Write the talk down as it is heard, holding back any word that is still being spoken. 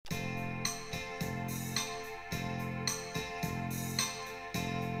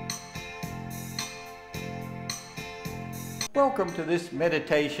Welcome to this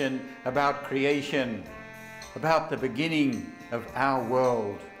meditation about creation, about the beginning of our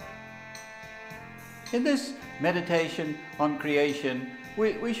world. In this meditation on creation,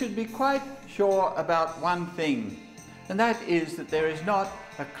 we should be quite sure about one thing, and that is that there is not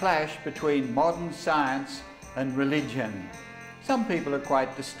a clash between modern science and religion. Some people are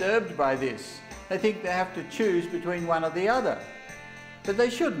quite disturbed by this. They think they have to choose between one or the other. But they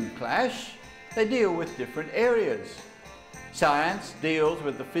shouldn't clash. They deal with different areas. Science deals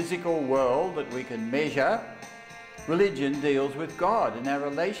with the physical world that we can measure. Religion deals with God and our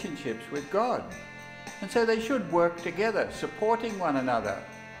relationships with God. And so they should work together, supporting one another.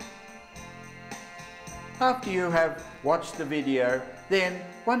 After you have watched the video, then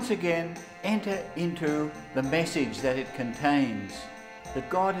once again enter into the message that it contains. That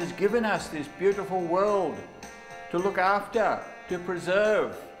God has given us this beautiful world to look after, to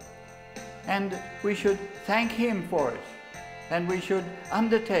preserve. And we should thank Him for it. And we should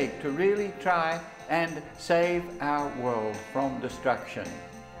undertake to really try and save our world from destruction.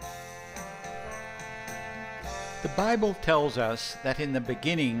 The Bible tells us that in the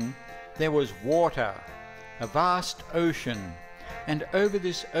beginning there was water, a vast ocean, and over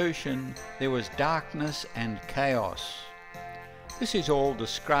this ocean there was darkness and chaos. This is all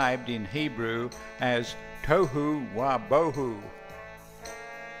described in Hebrew as tohu wa bohu.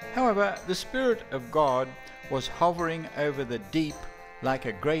 However, the Spirit of God was hovering over the deep like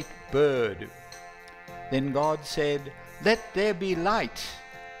a great bird. Then God said, "Let there be light,"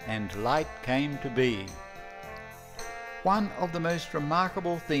 and light came to be. One of the most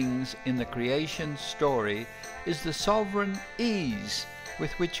remarkable things in the creation story is the sovereign ease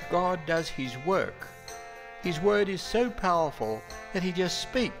with which God does His work. His word is so powerful that He just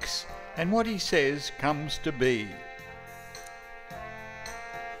speaks, and what He says comes to be.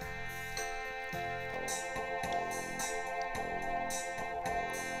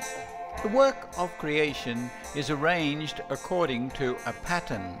 The work of creation is arranged according to a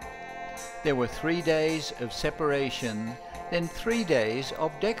pattern. There were 3 days of separation, then 3 days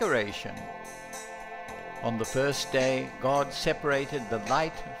of decoration. On the first day, God separated the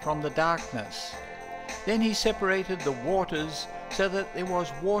light from the darkness. Then He separated the waters so that there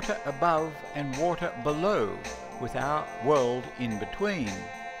was water above and water below, with our world in between.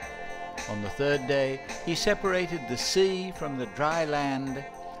 On the third day, He separated the sea from the dry land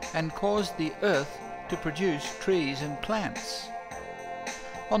and caused the earth to produce trees and plants.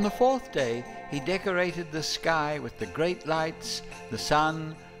 On the fourth day, He decorated the sky with the great lights, the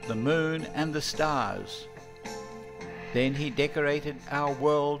sun, the moon, and the stars. Then He decorated our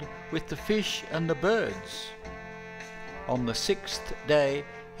world with the fish and the birds. On the sixth day,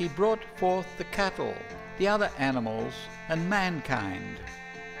 He brought forth the cattle, the other animals, and mankind.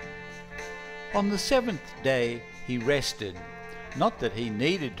 On the seventh day, He rested, not that He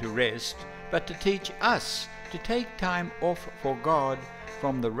needed to rest, but to teach us to take time off for God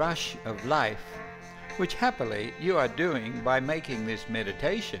from the rush of life, which happily you are doing by making this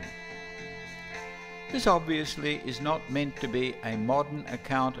meditation. This obviously is not meant to be a modern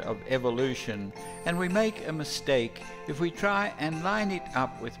account of evolution, and we make a mistake if we try and line it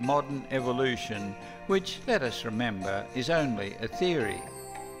up with modern evolution, which, let us remember, is only a theory.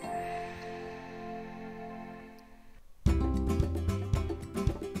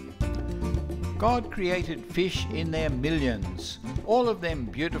 God created fish in their millions, all of them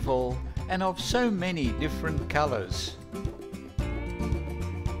beautiful and of so many different colors.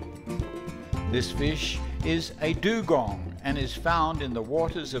 This fish is a dugong and is found in the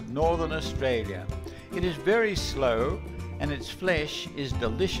waters of northern Australia. It is very slow and its flesh is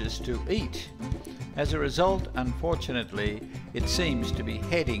delicious to eat. As a result, unfortunately, it seems to be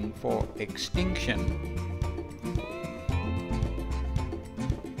heading for extinction.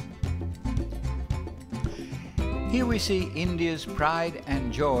 Here we see India's pride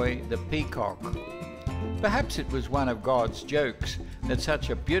and joy, the peacock. Perhaps it was one of God's jokes that such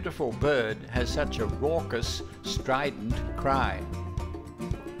a beautiful bird has such a raucous, strident cry.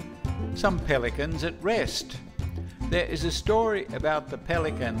 Some pelicans at rest. There is a story about the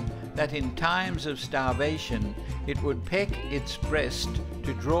pelican that in times of starvation it would peck its breast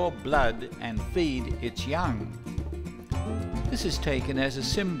to draw blood and feed its young. This is taken as a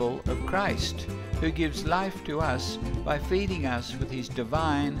symbol of Christ, who gives life to us by feeding us with His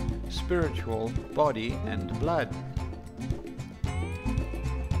divine, spiritual body and blood.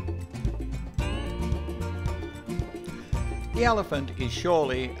 The elephant is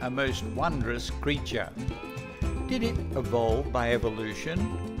surely a most wondrous creature. Did it evolve by evolution?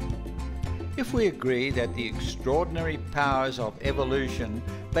 If we agree that the extraordinary powers of evolution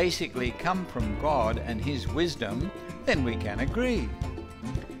basically come from God and His wisdom, then we can agree.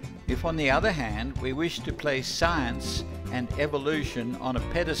 If, on the other hand, we wish to place science and evolution on a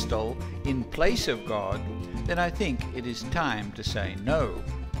pedestal in place of God, then I think it is time to say no.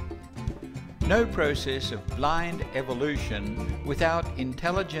 No process of blind evolution without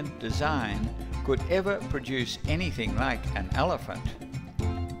intelligent design could ever produce anything like an elephant.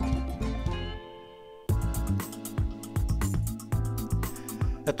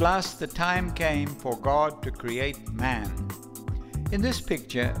 At last the time came for God to create man. In this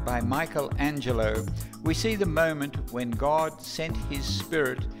picture by Michelangelo, we see the moment when God sent His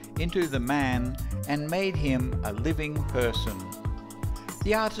Spirit into the man and made him a living person.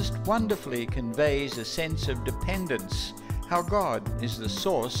 The artist wonderfully conveys a sense of dependence, how God is the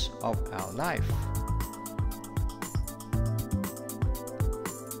source of our life.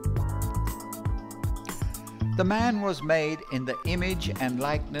 The man was made in the image and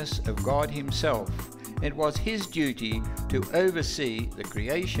likeness of God Himself. It was His duty to oversee the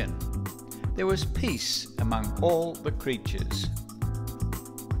creation. There was peace among all the creatures.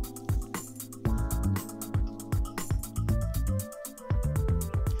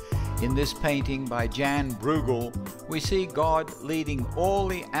 In this painting by Jan Bruegel, we see God leading all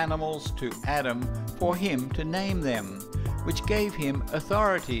the animals to Adam for him to name them, which gave him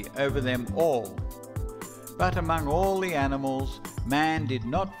authority over them all. But among all the animals, man did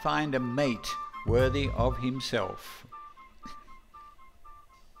not find a mate worthy of himself.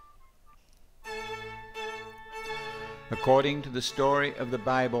 According to the story of the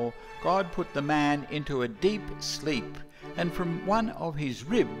Bible, God put the man into a deep sleep, and from one of his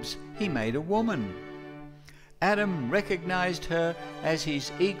ribs He made a woman. Adam recognized her as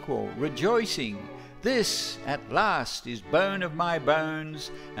his equal, rejoicing, "This at last is bone of my bones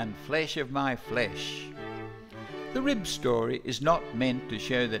and flesh of my flesh." The rib story is not meant to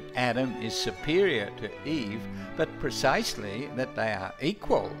show that Adam is superior to Eve, but precisely that they are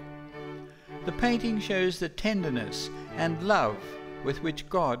equal. The painting shows the tenderness and love with which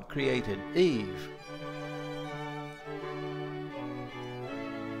God created Eve.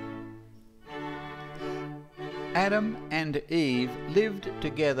 Adam and Eve lived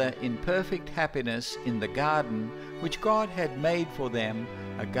together in perfect happiness in the garden which God had made for them,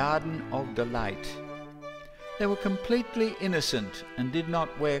 a garden of delight. They were completely innocent and did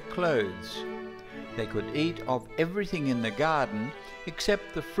not wear clothes. They could eat of everything in the garden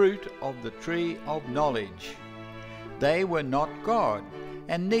except the fruit of the tree of knowledge. They were not God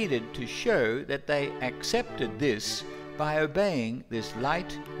and needed to show that they accepted this by obeying this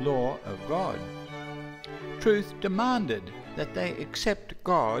light law of God. Truth demanded that they accept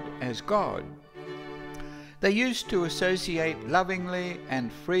God as God. They used to associate lovingly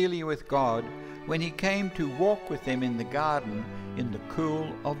and freely with God when He came to walk with them in the garden in the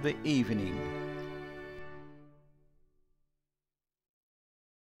cool of the evening.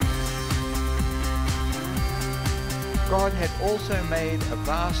 God had also made a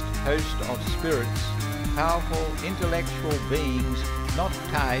vast host of spirits, powerful intellectual beings not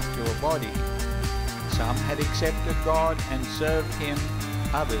tied to a body. Some had accepted God and served Him,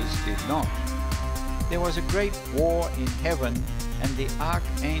 others did not. There was a great war in heaven, and the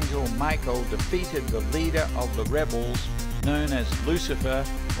archangel Michael defeated the leader of the rebels, known as Lucifer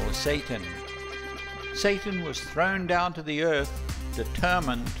or Satan. Satan was thrown down to the earth,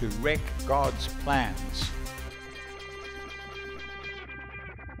 determined to wreck God's plans.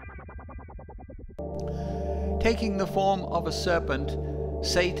 Taking the form of a serpent,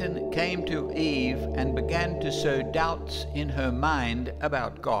 Satan came to Eve and began to sow doubts in her mind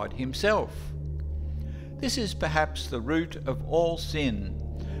about God Himself. This is perhaps the root of all sin.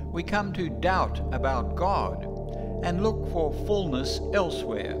 We come to doubt about God and look for fullness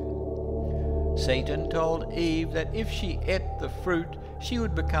elsewhere. Satan told Eve that if she ate the fruit, she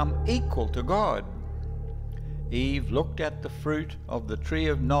would become equal to God. Eve looked at the fruit of the tree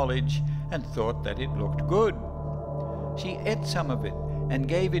of knowledge and thought that it looked good. She ate some of it and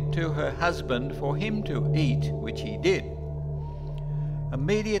gave it to her husband for him to eat, which he did.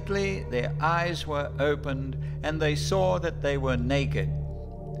 Immediately their eyes were opened, and they saw that they were naked.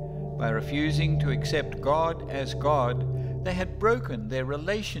 By refusing to accept God as God, they had broken their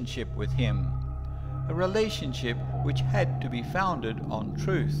relationship with Him, a relationship which had to be founded on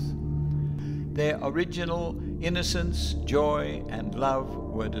truth. Their original innocence, joy, and love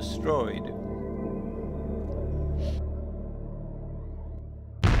were destroyed.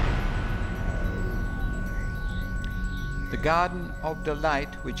 The Garden of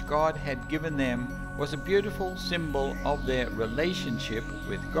Delight which God had given them was a beautiful symbol of their relationship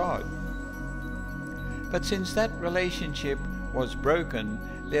with God. But since that relationship was broken,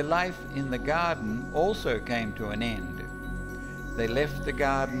 their life in the garden also came to an end. They left the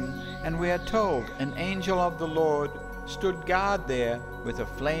garden, and we are told an angel of the Lord stood guard there with a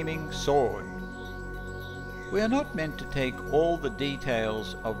flaming sword. We are not meant to take all the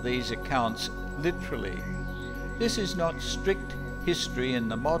details of these accounts literally. This is not strict history in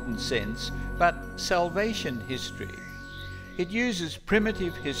the modern sense, but salvation history. It uses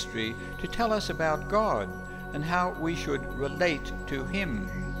primitive history to tell us about God and how we should relate to Him.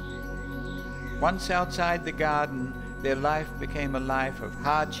 Once outside the garden, their life became a life of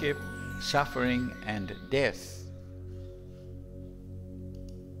hardship, suffering, and death.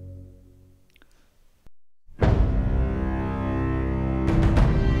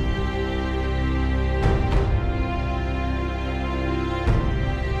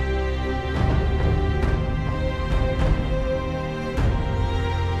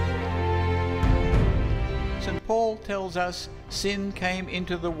 Paul tells us sin came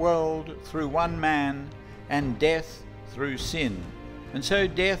into the world through one man, and death through sin. And so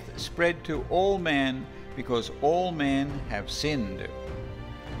death spread to all men because all men have sinned.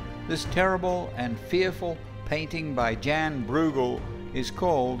 This terrible and fearful painting by Jan Bruegel is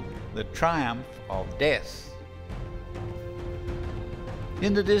called The Triumph of Death.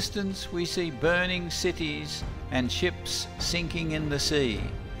 In the distance we see burning cities and ships sinking in the sea.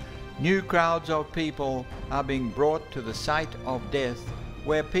 New crowds of people are being brought to the site of death,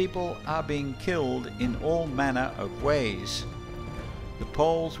 where people are being killed in all manner of ways. The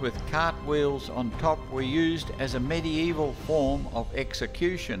poles with cartwheels on top were used as a medieval form of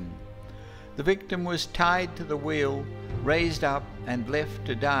execution. The victim was tied to the wheel, raised up, and left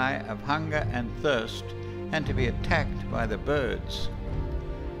to die of hunger and thirst, and to be attacked by the birds.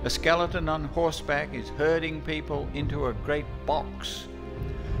 A skeleton on horseback is herding people into a great box.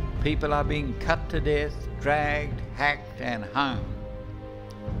 People are being cut to death, dragged, hacked, and hung.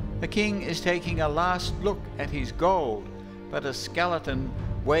 The king is taking a last look at his gold, but a skeleton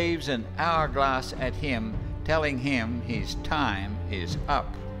waves an hourglass at him, telling him his time is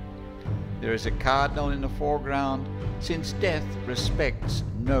up. There is a cardinal in the foreground, since death respects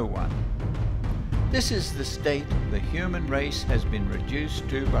no one. This is the state the human race has been reduced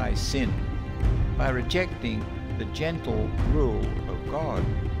to by sin, by rejecting the gentle rule of God.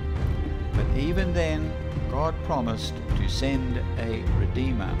 But even then, God promised to send a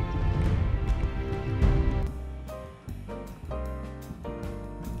Redeemer.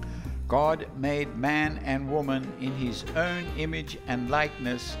 God made man and woman in His own image and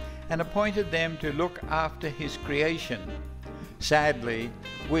likeness and appointed them to look after His creation. Sadly,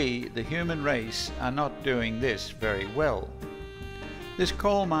 we, the human race, are not doing this very well. This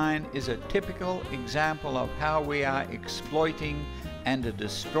coal mine is a typical example of how we are exploiting and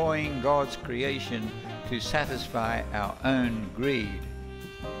destroying God's creation to satisfy our own greed.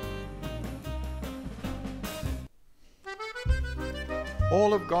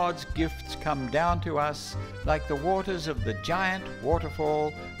 All of God's gifts come down to us like the waters of the giant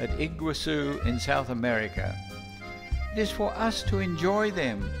waterfall at Iguazu in South America. It is for us to enjoy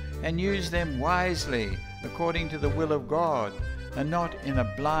them and use them wisely according to the will of God, and not in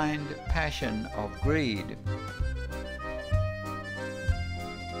a blind passion of greed.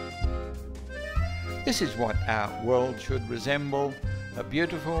 This is what our world should resemble, a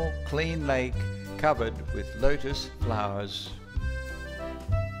beautiful, clean lake covered with lotus flowers.